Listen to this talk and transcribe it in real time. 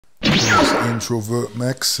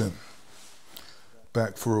IntrovertMaxxing,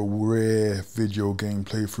 back for a rare video game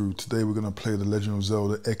playthrough. Today we're going to play The Legend of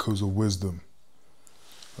Zelda Echoes of Wisdom.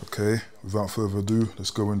 Okay, without further ado,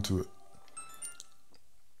 let's go into it.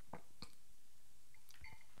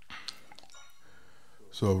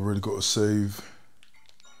 So I've already got a save.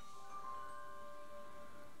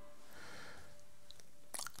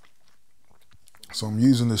 So I'm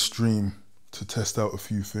using this stream to test out a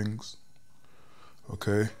few things.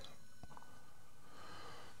 Okay.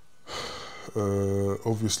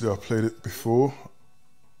 Obviously I've played it before,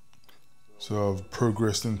 so I've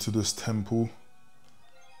progressed into this temple.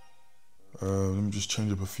 Let me just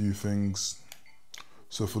change up a few things.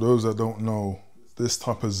 So for those that don't know, this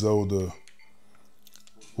type of Zelda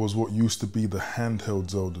was what used to be the handheld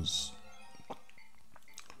Zeldas.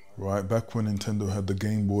 Right, back when Nintendo had the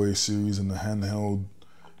Game Boy series and the handheld,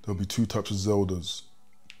 there'll be two types of Zeldas.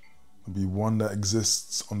 There'll be one that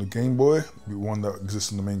exists on the Game Boy, there'll be one that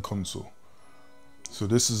exists on the main console. So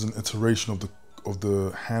this is an iteration of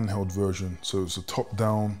the handheld version. So it's a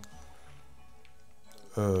top-down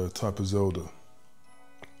type of Zelda.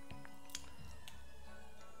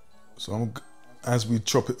 So as we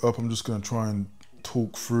chop it up, I'm just going to try and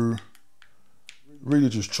talk through. Really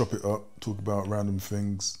just chop it up, talk about random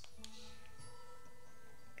things.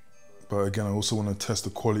 But again, I also want to test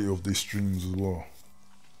the quality of these streams as well.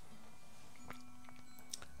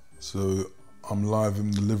 So I'm live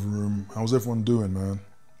in the living room. How's everyone doing, man?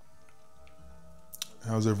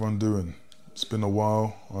 How's everyone doing? It's been a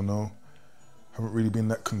while, I know. Haven't really been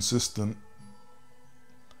that consistent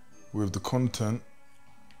with the content.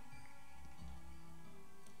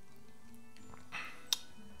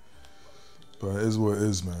 But it is what it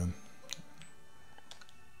is, man.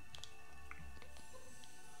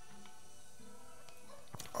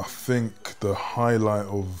 I think the highlight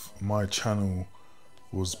of my channel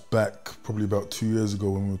was back probably about 2 years ago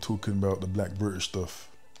when we were talking about the Black British stuff.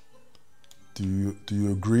 Do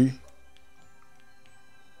you agree?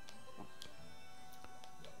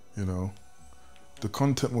 You know, the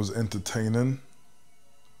content was entertaining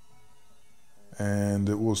and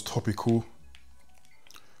it was topical.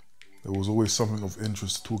 There was always something of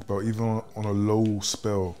interest to talk about. Even on a low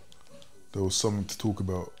spell, there was something to talk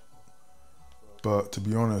about. But to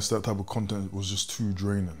be honest, that type of content was just too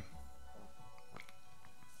draining.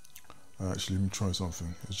 Actually, let me try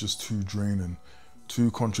something. It's just too draining,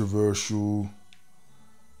 too controversial.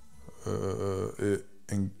 It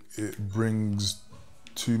brings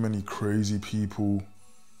too many crazy people,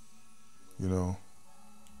 you know.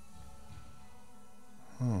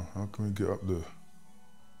 How can we get up there?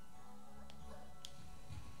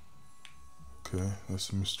 Okay,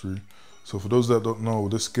 that's a mystery. So for those that don't know,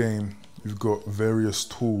 this game, you've got various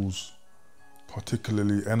tools,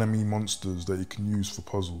 particularly enemy monsters that you can use for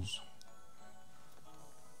puzzles.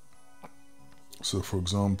 So for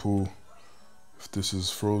example, if this is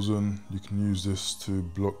frozen, you can use this to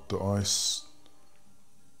block the ice.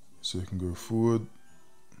 So you can go forward.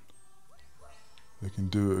 You can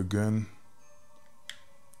do it again.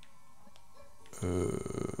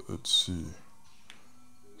 Let's see.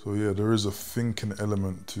 So yeah, there is a thinking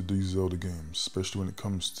element to these Zelda games, especially when it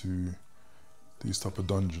comes to these type of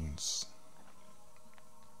dungeons.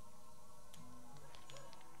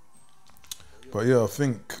 But yeah, I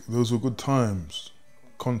think those were good times,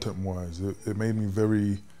 content-wise. It made me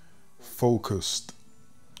very focused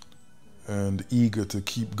and eager to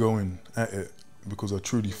keep going at it, because I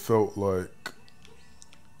truly felt like,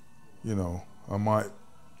 you know, I'm not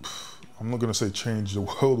gonna say change the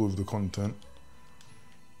world with the content,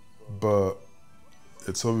 but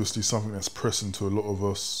it's obviously something that's pressing to a lot of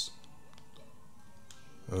us.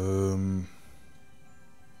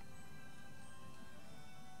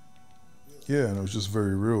 Yeah, and it was just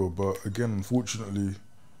very real. But again, unfortunately,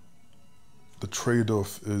 the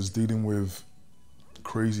trade-off is dealing with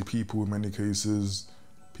crazy people in many cases,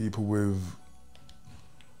 people with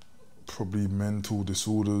probably mental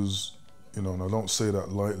disorders, you know, and I don't say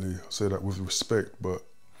that lightly, I say that with respect, but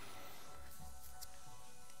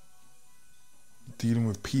dealing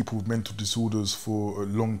with people with mental disorders for a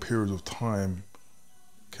long period of time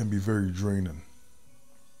can be very draining.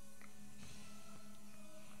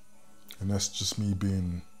 And that's just me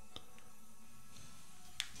being,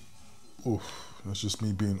 that's just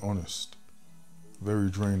me being honest.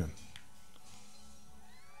 Very draining.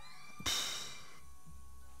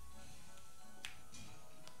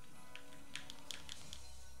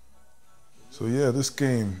 So yeah, this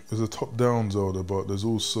game is a top-down Zelda, but there's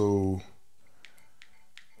also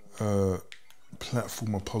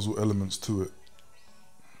platformer puzzle elements to it.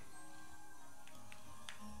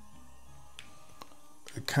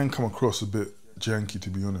 can come across a bit janky, to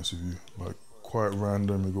be honest with you. Like quite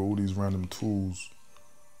random. You got all these random tools,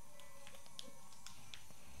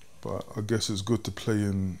 but I guess it's good to play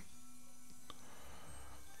in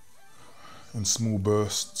small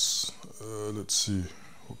bursts. Let's see,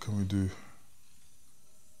 what can we do?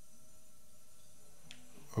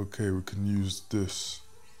 Okay, we can use this.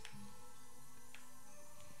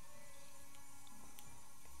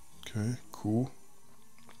 Okay, cool.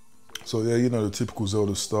 So yeah, you know, the typical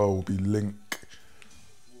Zelda style will be Link.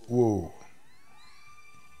 Whoa.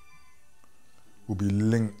 Will be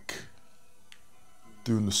Link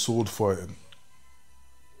doing the sword fighting.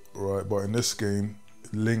 Right, but in this game,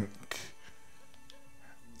 Link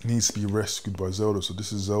needs to be rescued by Zelda. So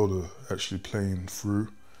this is Zelda actually playing through,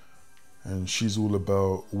 and she's all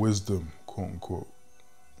about wisdom, quote unquote.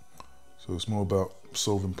 So it's more about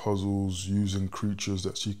solving puzzles, using creatures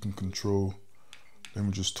that she can control. Let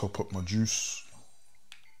me just top up my juice.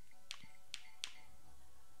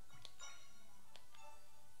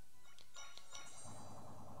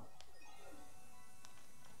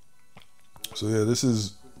 So yeah, this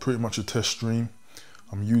is pretty much a test stream.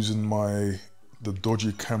 I'm using the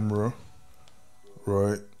dodgy camera,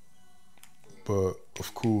 right? But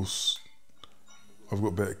of course, I've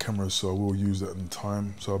got better cameras, so I will use that in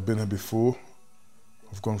time. So I've been here before.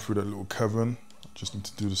 I've gone through that little cavern. I just need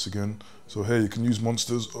to do this again. So hey, you can use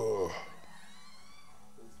monsters.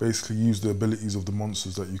 Basically use the abilities of the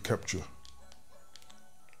monsters that you capture.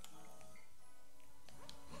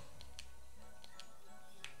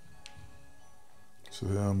 So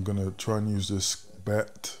yeah, I'm gonna try and use this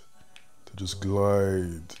bat to just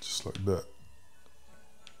glide, just like that.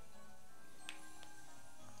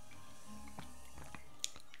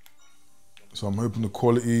 So I'm hoping the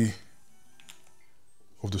quality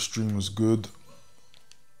of the stream is good.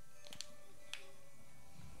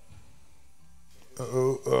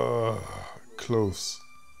 Close.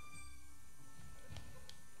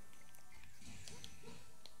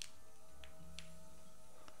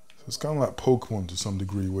 So it's kind of like Pokemon to some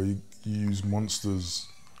degree, where you use monsters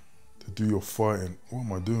to do your fighting. What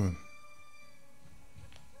am I doing?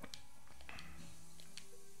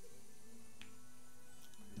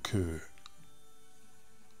 Okay.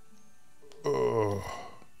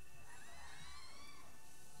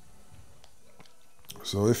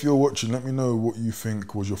 So if you're watching, let me know what you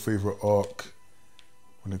think was your favorite arc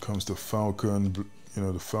when it comes to Falcon, you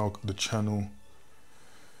know, the channel.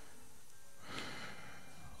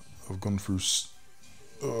 I've gone through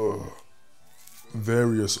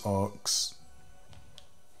various arcs.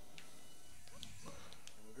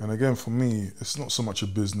 And again, for me, it's not so much a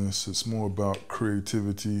business, it's more about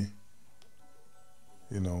creativity,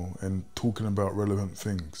 you know, and talking about relevant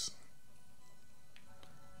things.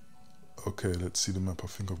 Okay, let's see the map. I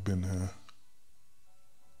think I've been here.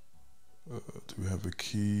 Do we have a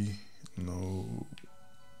key? No.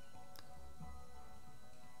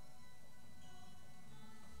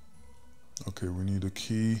 Okay, we need a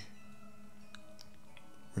key.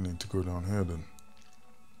 We need to go down here then.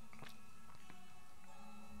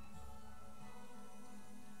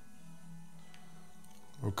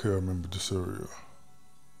 Okay, I remember this area.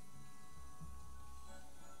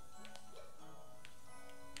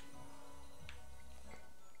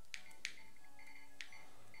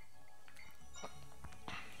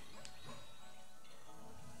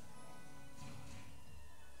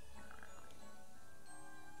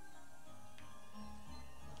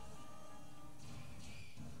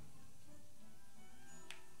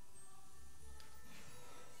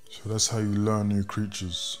 So that's how you learn new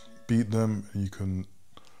creatures. Beat them and you can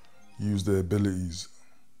use their abilities.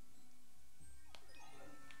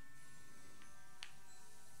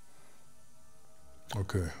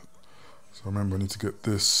 Okay, so remember I need to get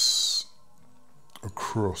this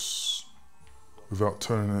across without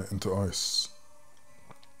turning it into ice.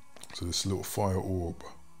 So this little fire orb.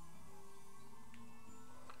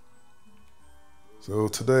 So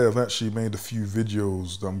today I've actually made a few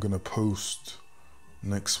videos that I'm gonna post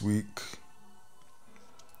next week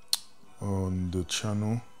on the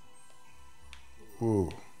channel.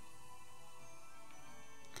 Whoa.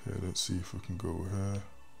 Okay, let's see if we can go here.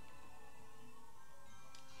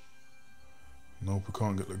 Nope, we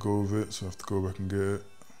can't get the go of it, so I have to go back and get it.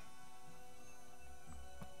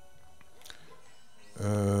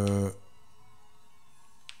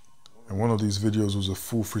 And one of these videos was a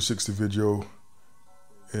full 360 video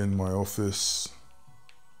in my office.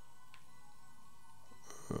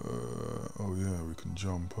 Oh yeah, we can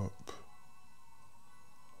jump up.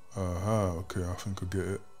 Aha, okay, I think I get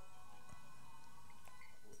it.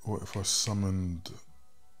 What if I summoned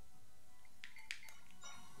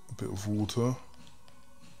a bit of water?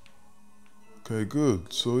 Okay,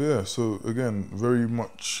 good. So yeah, so again, very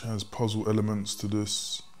much has puzzle elements to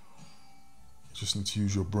this. You just need to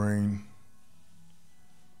use your brain.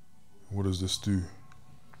 What does this do?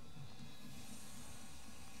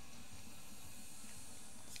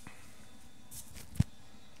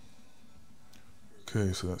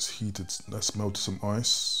 Okay, so that's heated, that's melted some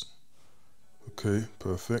ice. Okay,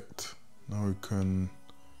 perfect. Now we can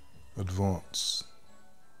advance.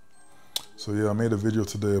 So yeah, I made a video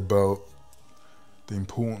today about the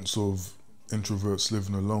importance of introverts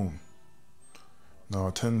living alone. Now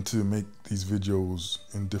I tend to make these videos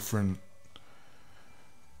in different,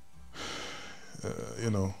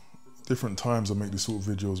 different times I make these sort of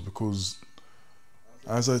videos, because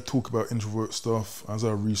as I talk about introvert stuff, as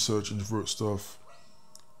I research introvert stuff,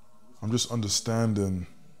 I'm just understanding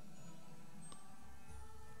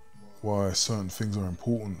why certain things are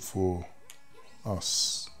important for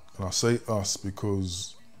us. And I say us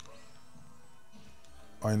because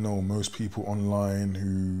I know most people online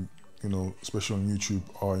who, especially on YouTube,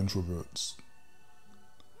 are introverts,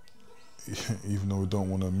 even though we don't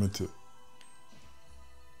want to admit it.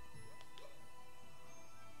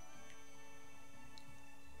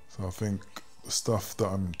 So I think the stuff that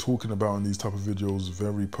I'm talking about in these type of videos is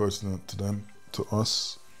very pertinent to them, to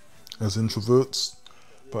us as introverts.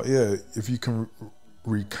 But yeah, if you can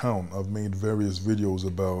recount, I've made various videos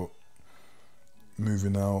about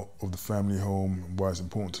moving out of the family home and why it's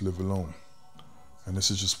important to live alone. And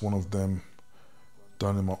this is just one of them,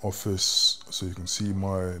 done in my office, so you can see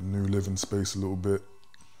my new living space a little bit.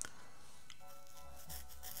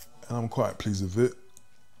 And I'm quite pleased with it.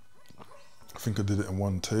 I think I did it in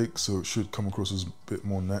one take, so it should come across as a bit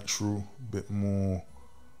more natural, a bit more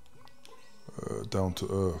down to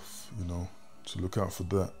earth, so look out for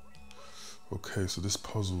that. Okay, so this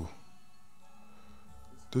puzzle,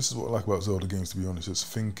 this is what I like about Zelda games, to be honest. It's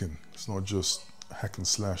thinking, it's not just hack and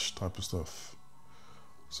slash type of stuff.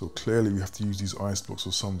 So clearly we have to use these ice blocks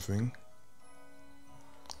or something,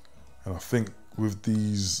 and I think with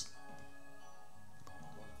these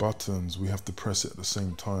buttons we have to press it at the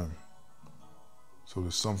same time. So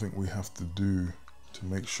there's something we have to do to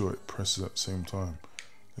make sure it presses at the same time.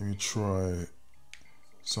 Let me try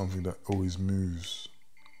something that always moves.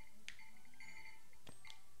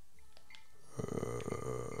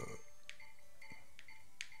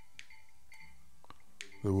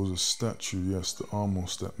 There was a statue, yes, the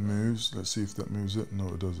Armos that moves. Let's see if that moves it. No,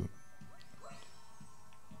 it doesn't.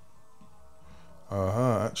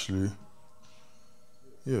 Aha, actually,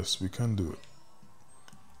 yes, we can do it.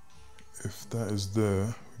 If that is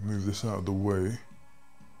there, move this out of the way.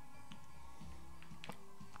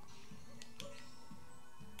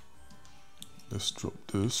 Let's drop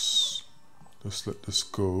this. Let's let this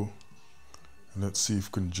go. And let's see if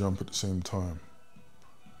we can jump at the same time.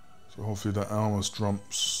 So hopefully that almost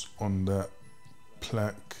jumps on that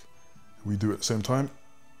plaque. We do it at the same time.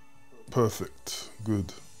 Perfect.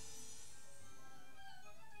 Good.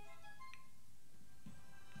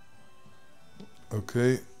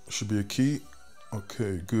 Okay, should be a key.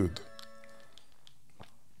 Okay, good.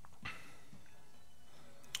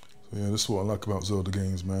 So yeah, this is what I like about Zelda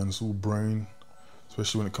games, man. It's all brain,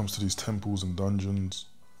 especially when it comes to these temples and dungeons.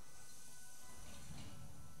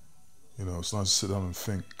 It's nice to sit down and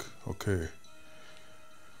think, okay,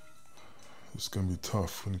 it's going to be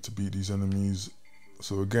tough. We need to beat these enemies.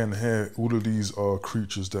 So again, here, all of these are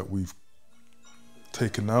creatures that we've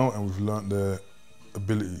taken out and we've learnt their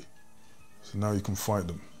ability. So now you can fight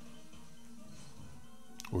them.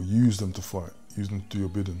 Or use them to fight. Use them to do your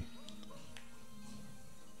bidding.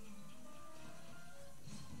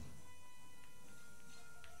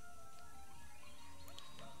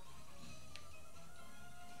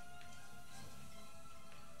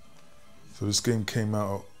 So this game came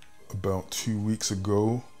out about 2 weeks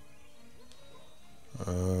ago.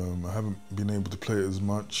 I haven't been able to play it as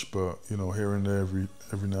much, but here and there,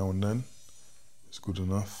 every now and then, it's good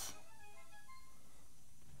enough.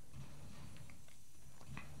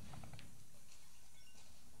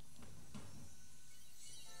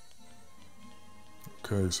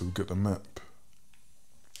 Okay, so we get the map.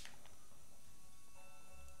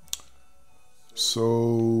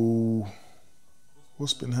 So,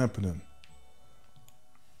 what's been happening?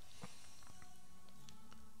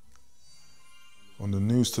 On the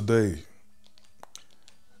news today,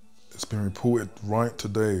 it's been reported right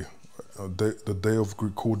today, the day of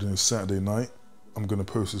recording is Saturday night. I'm going to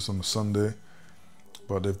post this on a Sunday,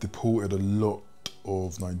 but they've deported a lot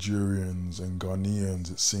of Nigerians and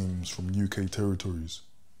Ghanaians, it seems, from UK territories.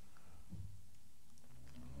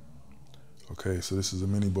 Okay, so this is a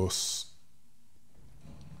mini boss.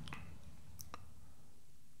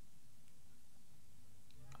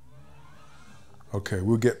 Okay,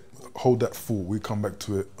 hold that thought. We come back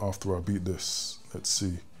to it after I beat this. Let's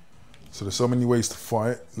see. So there's so many ways to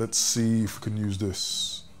fight. Let's see if we can use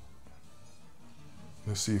this.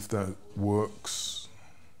 Let's see if that works.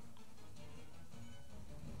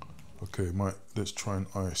 Okay, let's try an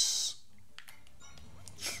ice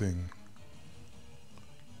thing.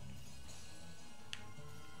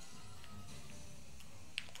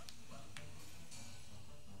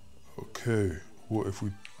 Okay, what if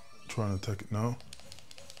we try and attack it now?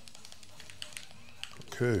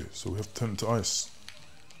 Okay, so we have to turn it to ice.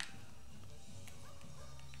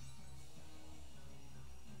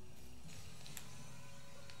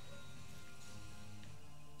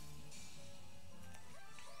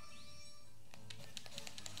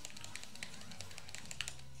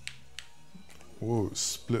 Whoa, it's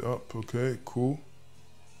split up. Okay, cool.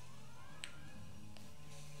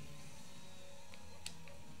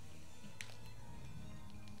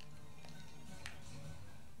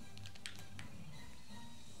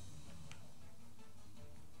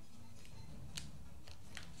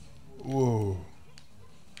 Whoa.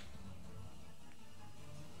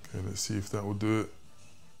 Okay, let's see if that will do it.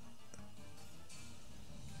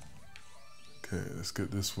 Okay, let's get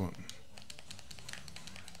this one.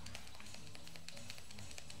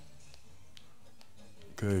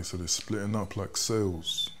 Okay, so they're splitting up like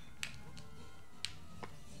sails.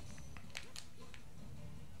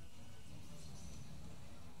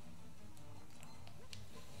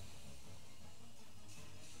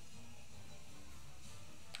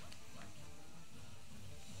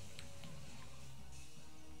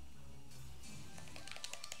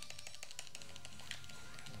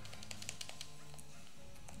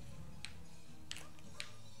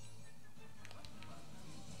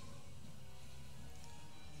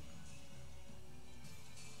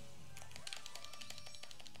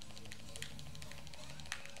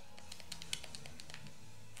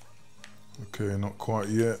 Okay, not quite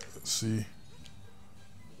yet. Let's see.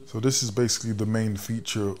 So this is basically the main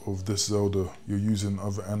feature of this Zelda. You're using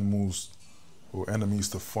other animals or enemies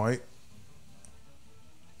to fight.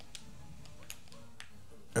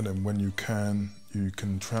 And then when you can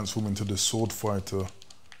transform into the sword fighter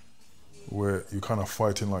where you're kind of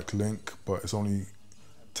fighting like Link, but it's only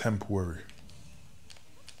temporary.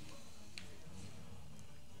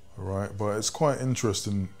 Alright, but it's quite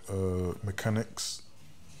interesting mechanics.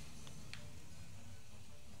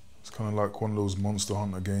 It's kind of like one of those Monster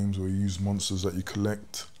Hunter games where you use monsters that you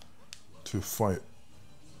collect to fight.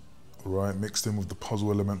 Alright, mixed in with the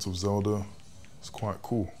puzzle elements of Zelda. It's quite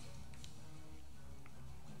cool.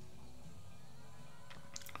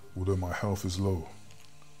 Although my health is low.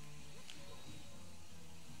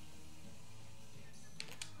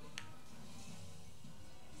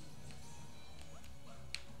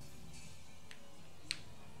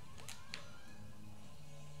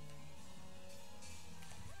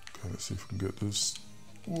 Okay, let's see if we can get this.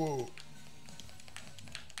 Whoa.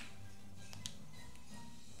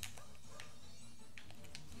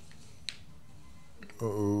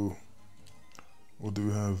 Uh-oh. What do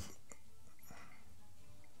we have?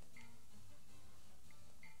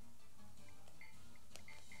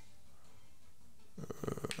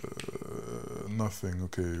 Nothing.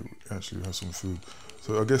 Okay, actually we have some food.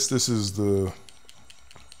 So I guess this is the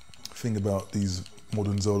thing about these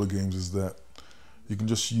modern Zelda games, is that you can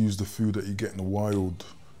just use the food that you get in the wild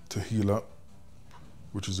to heal up,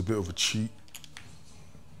 which is a bit of a cheat.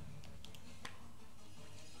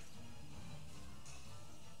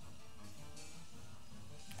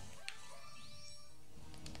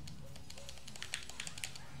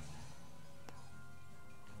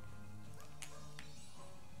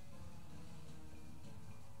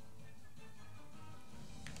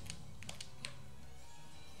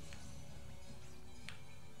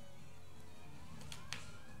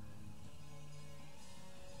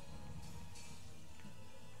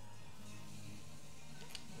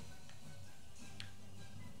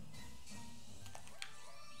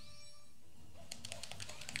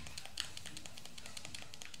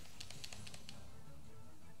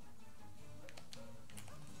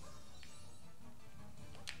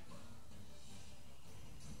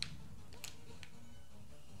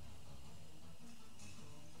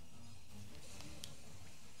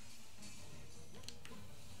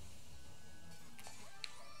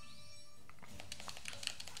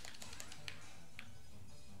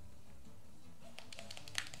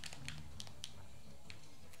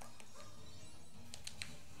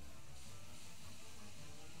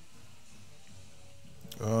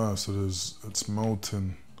 Ah, so it's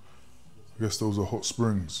melting. I guess those are hot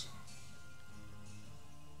springs.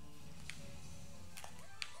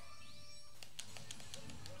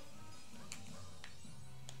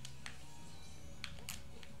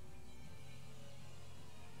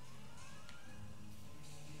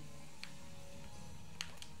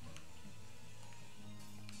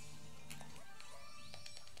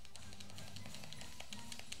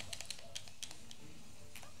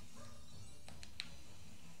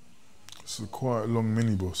 It's quite a long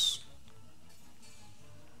mini boss.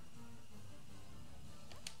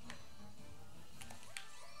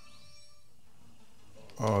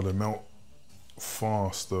 Oh, they melt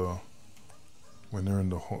faster when they're in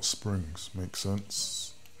the hot springs. Makes sense.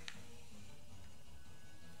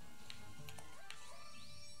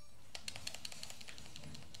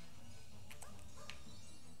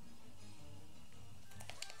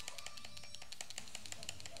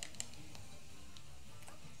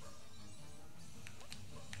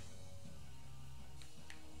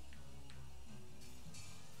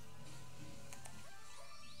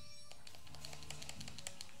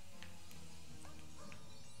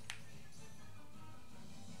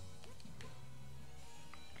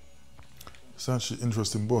 It's actually an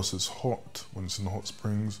interesting boss. It's hot when it's in the hot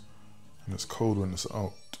springs and it's cold when it's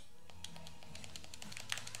out.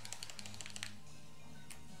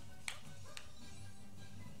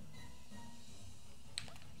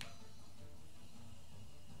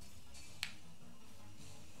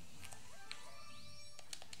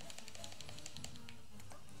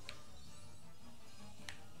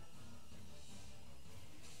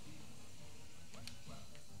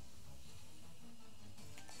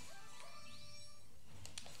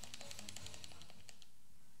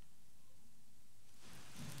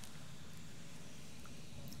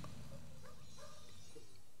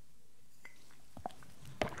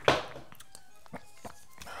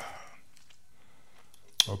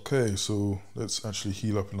 Okay, so let's actually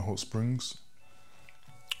heal up in the hot springs.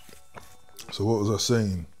 So what was I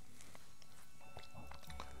saying?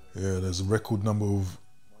 Yeah, there's a record number of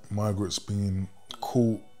migrants being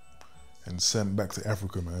caught and sent back to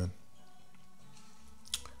Africa, man.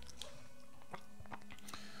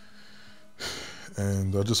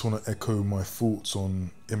 And I just want to echo my thoughts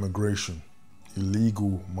on immigration,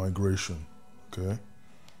 illegal migration, okay?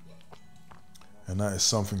 And that is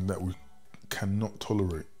something that we cannot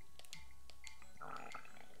tolerate.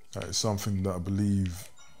 That is something that I believe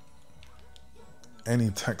any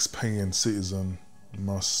tax-paying citizen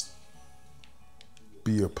must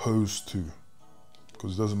be opposed to,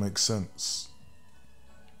 because it doesn't make sense.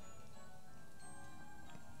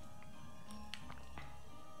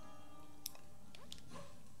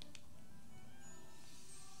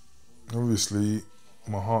 Obviously,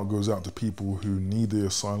 my heart goes out to people who need the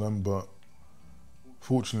asylum, but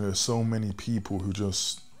fortunately there's so many people who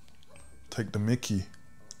just take the mickey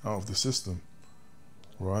out of the system,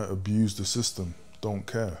 right? Abuse the system, don't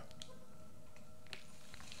care.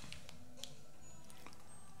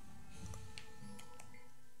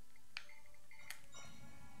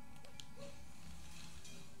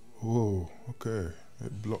 Whoa, okay,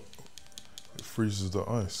 it freezes the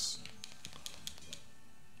ice.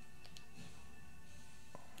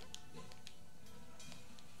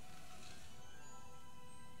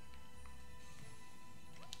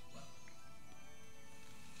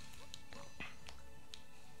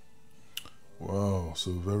 Wow,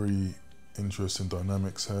 so very interesting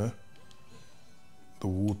dynamics here. The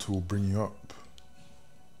water will bring you up.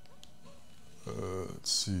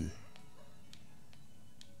 Let's see.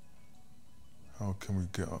 How can we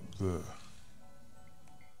get up there?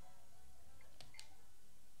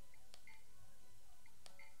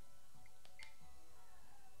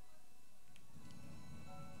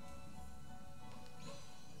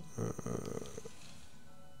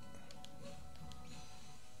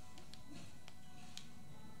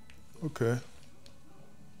 Okay.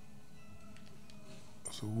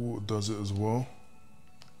 So water does it as well.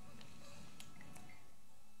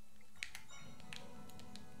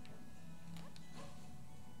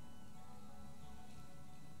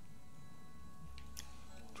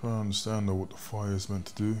 Trying to understand though what the fire is meant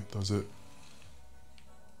to do. Does it?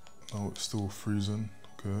 Oh, it's still freezing.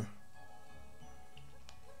 Okay.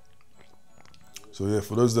 So yeah,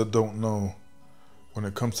 for those that don't know, when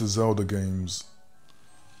it comes to Zelda games,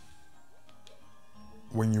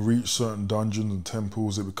 when you reach certain dungeons and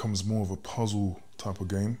temples, it becomes more of a puzzle type of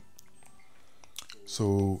game.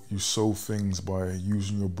 So you solve things by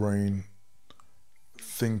using your brain,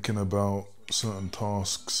 thinking about certain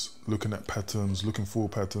tasks, looking at patterns, looking for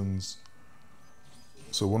patterns.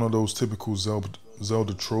 So one of those typical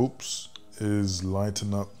Zelda tropes is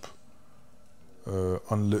lighting up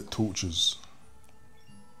unlit torches.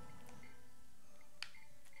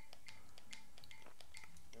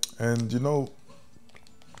 And you know,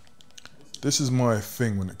 this is my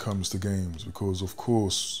thing when it comes to games, because of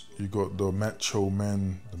course you got the macho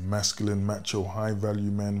men, the masculine macho high value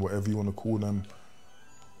men, whatever you want to call them,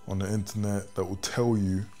 on the internet that will tell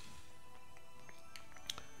you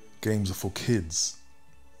games are for kids.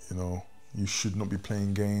 You know, you should not be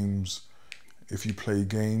playing games if you play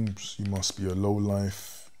games, you must be a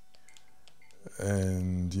lowlife,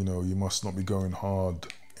 and you know, you must not be going hard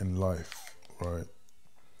in life, right?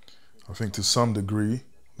 I think to some degree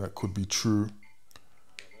that could be true,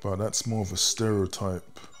 but that's more of a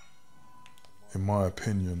stereotype in my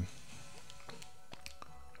opinion.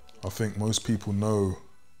 I think most people know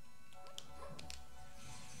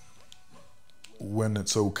when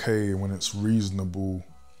it's okay, when it's reasonable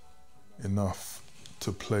enough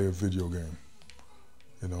to play a video game.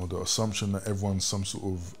 You know, the assumption that everyone's some sort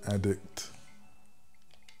of addict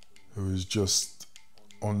who is just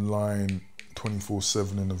online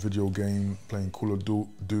 24/7 in a video game, playing Call of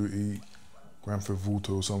Duty, Grand Theft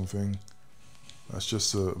Auto or something, that's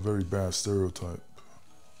just a very bad stereotype.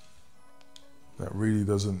 That really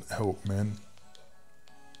doesn't help men.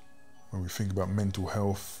 When we think about mental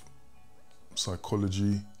health,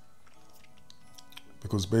 psychology,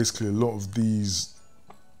 because basically a lot of these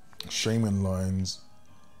shaming lines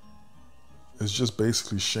is just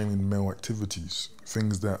basically shaming male activities,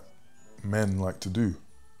 things that men like to do.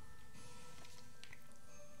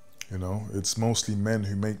 You know, it's mostly men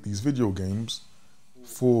who make these video games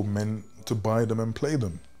for men to buy them and play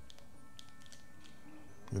them.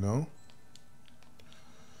 You know?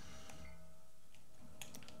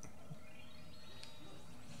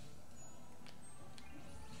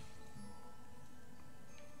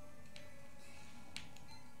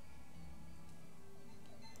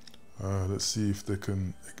 Let's see if they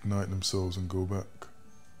can ignite themselves and go back.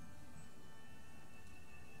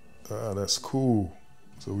 That's cool.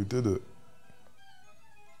 So we did it.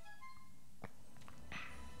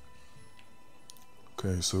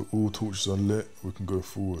 Okay, so all torches are lit, we can go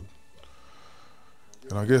forward.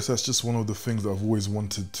 And I guess that's just one of the things that I've always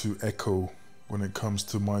wanted to echo when it comes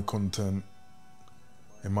to my content.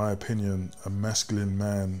 In my opinion, a masculine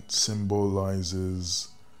man symbolizes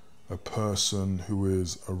a person who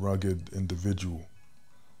is a rugged individual,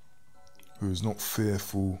 who is not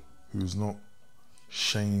fearful, who is not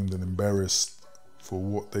shamed and embarrassed for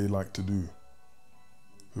what they like to do,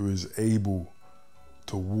 who is able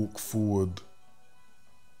to walk forward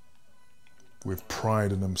with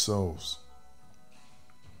pride in themselves.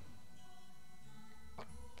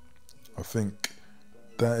 I think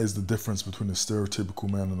that is the difference between a stereotypical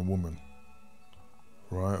man and a woman,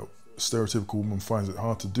 right? A stereotypical woman finds it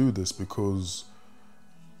hard to do this because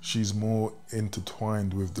she's more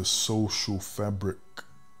intertwined with the social fabric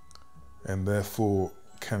and therefore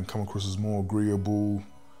can come across as more agreeable,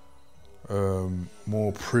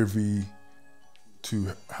 more privy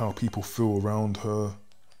to how people feel around her,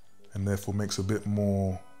 and therefore makes a bit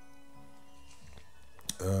more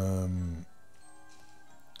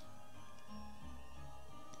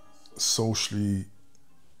socially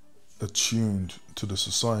attuned to the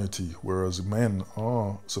society, whereas men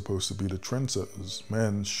are supposed to be the trendsetters.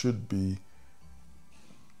 Men should be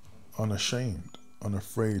unashamed,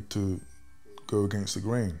 unafraid to go against the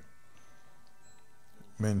grain.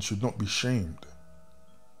 Men should not be shamed.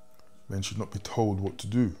 Men should not be told what to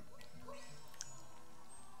do.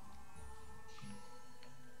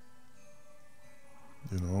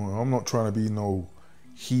 You know, I'm not trying to be no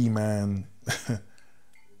he-man,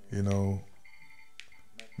 you know,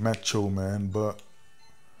 macho man, but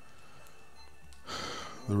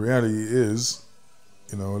the reality is,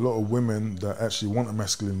 you know, a lot of women that actually want a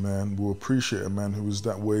masculine man will appreciate a man who is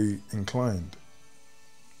that way inclined.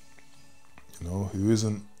 You know, who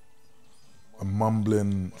isn't a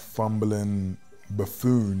mumbling, fumbling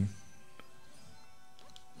buffoon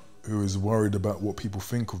who is worried about what people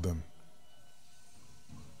think of them.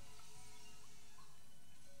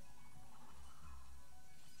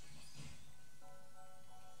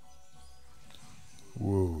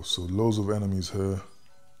 Whoa, so loads of enemies here.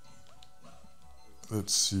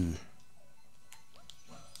 Let's see.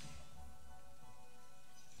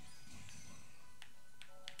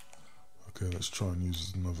 Okay, let's try and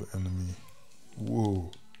use another enemy.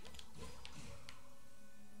 Whoa.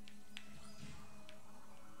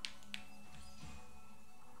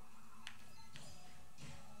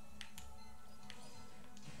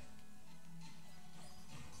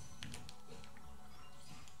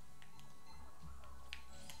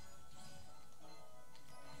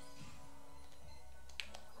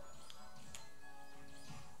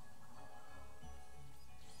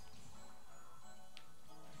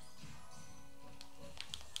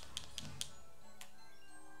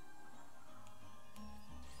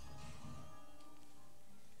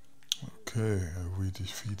 Okay, have we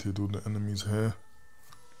defeated all the enemies here?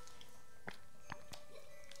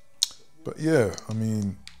 But yeah, I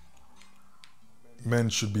mean, men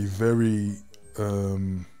should be very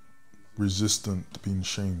resistant to being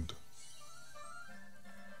shamed.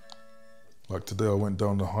 Like today I went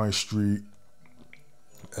down the high street,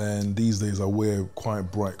 and these days I wear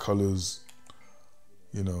quite bright colours,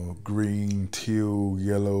 you know, green, teal,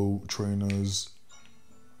 yellow trainers.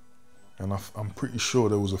 And I'm pretty sure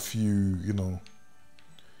there was a few, you know,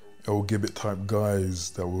 El Gibbet type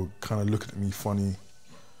guys that were kind of looking at me funny.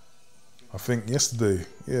 I think yesterday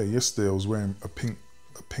I was wearing a pink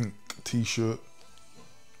t-shirt.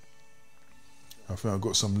 I think I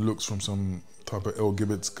got some looks from some type of El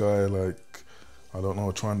Gibbets guy, like, I don't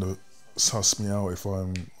know, trying to suss me out if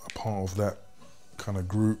I'm a part of that kind of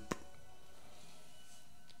group.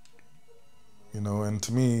 You know, and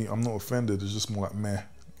to me, I'm not offended, it's just more like meh,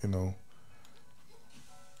 you know.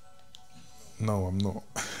 No, I'm not.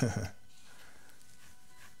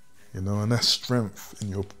 You know, and that's strength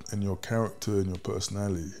in your character and your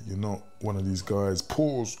personality. You're not one of these guys,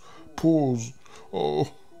 pause,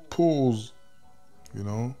 oh, pause, you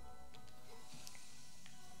know?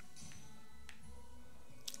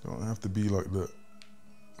 You don't have to be like that.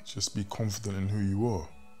 Just be confident in who you are.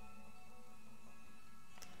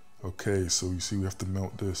 Okay, so you see we have to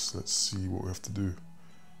melt this. Let's see what we have to do.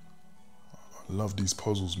 I love these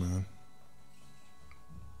puzzles, man.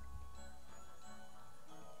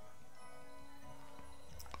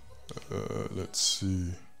 Let's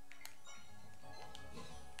see.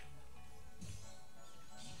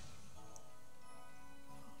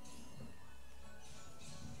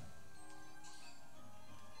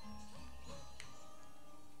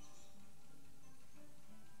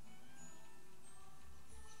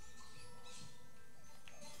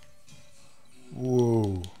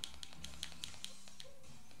 Whoa.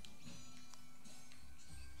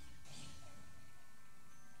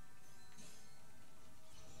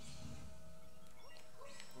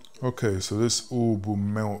 Okay, so this orb will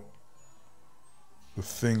melt the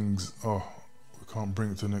things. Oh, we can't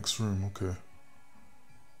bring it to the next room. Okay.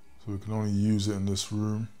 So we can only use it in this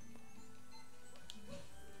room.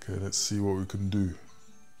 Okay, let's see what we can do.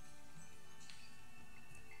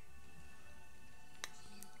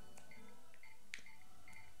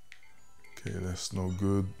 Okay, that's no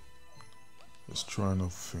good. Let's try another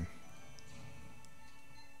thing.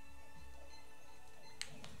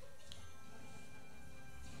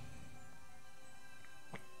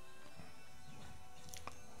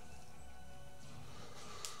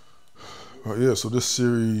 Right, yeah, so this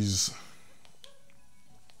series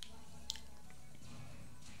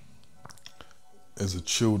is a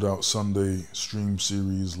chilled out Sunday stream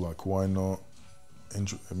series, like, why not?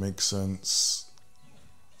 It makes sense.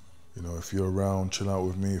 You know, if you're around, chill out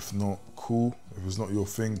with me. If not, cool. If it's not your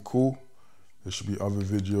thing, cool. There should be other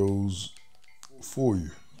videos for you.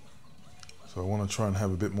 So I want to try and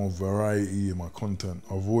have a bit more variety in my content.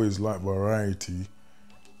 I've always liked variety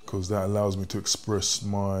because that allows me to express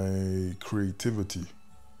my creativity.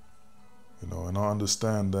 You know, and I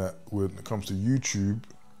understand that when it comes to YouTube,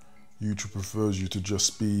 YouTube prefers you to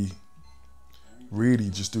just be really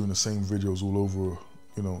just doing the same videos all over,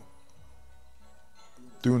 you know,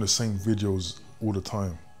 doing the same videos all the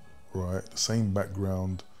time, right? The same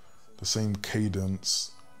background, the same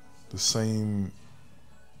cadence, the same,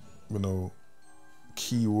 you know,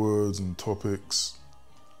 keywords and topics.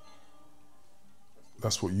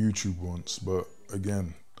 That's what YouTube wants. But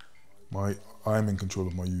again, I'm in control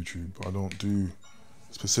of my YouTube. I don't do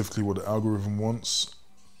specifically what the algorithm wants.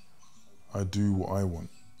 I do what I want.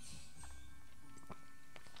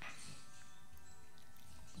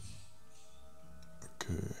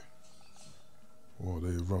 Okay. Well,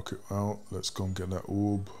 they rock it out. Let's go and get that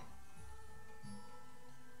orb.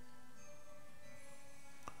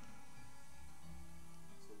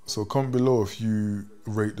 So comment below if you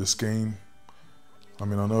rate this game. I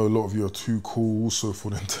mean, I know a lot of you are too cool also for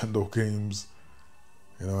Nintendo games.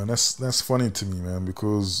 You know, and that's funny to me, man,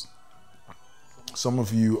 because some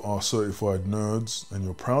of you are certified nerds and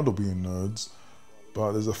you're proud of being nerds,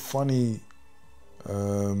 but there's a funny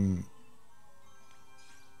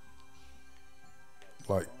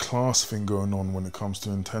like class thing going on when it comes to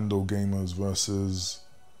Nintendo gamers versus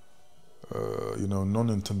you know,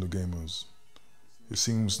 non-Nintendo gamers. It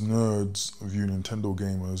seems nerds view Nintendo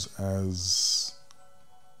gamers as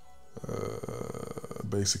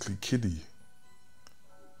basically kiddie,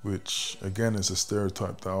 which again is a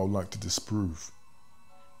stereotype that I would like to disprove,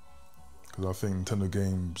 because I think Nintendo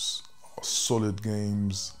games are solid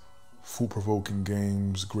games, thought-provoking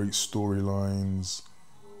games, great storylines,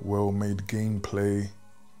 well-made gameplay,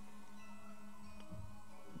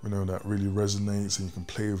 you know, that really resonates, and you can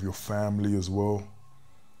play with your family as well.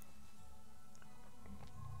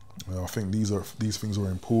 I think these things are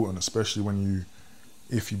important, especially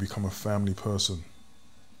if you become a family person.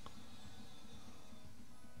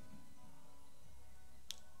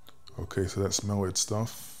 Okay, so that's melted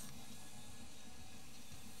stuff.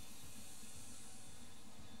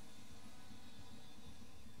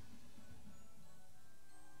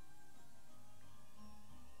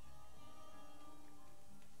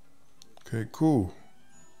 Okay, cool.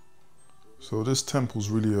 So this temple's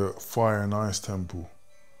really a fire and ice temple,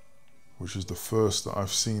 which is the first that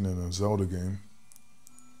I've seen in a Zelda game.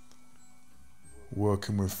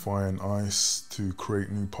 Working with fire and ice to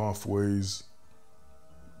create new pathways.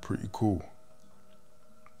 Pretty cool.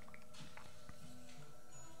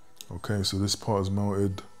 Okay, so this part is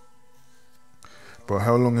melted. But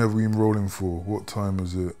how long have we been rolling for? What time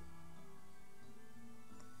is it?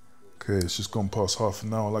 Okay, it's just gone past half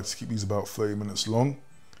an hour. I like to keep these about 30 minutes long.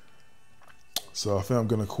 So I think I'm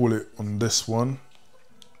going to call it on this one.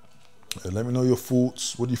 Let me know your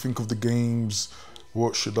thoughts. What do you think of the games?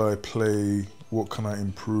 What should I play? What can I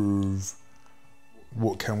improve?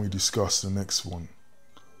 What can we discuss in the next one?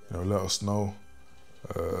 You know, let us know.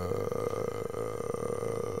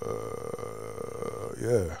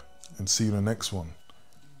 Yeah, and see you in the next one.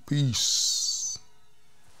 Peace.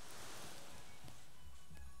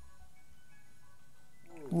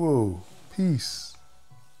 Whoa, peace.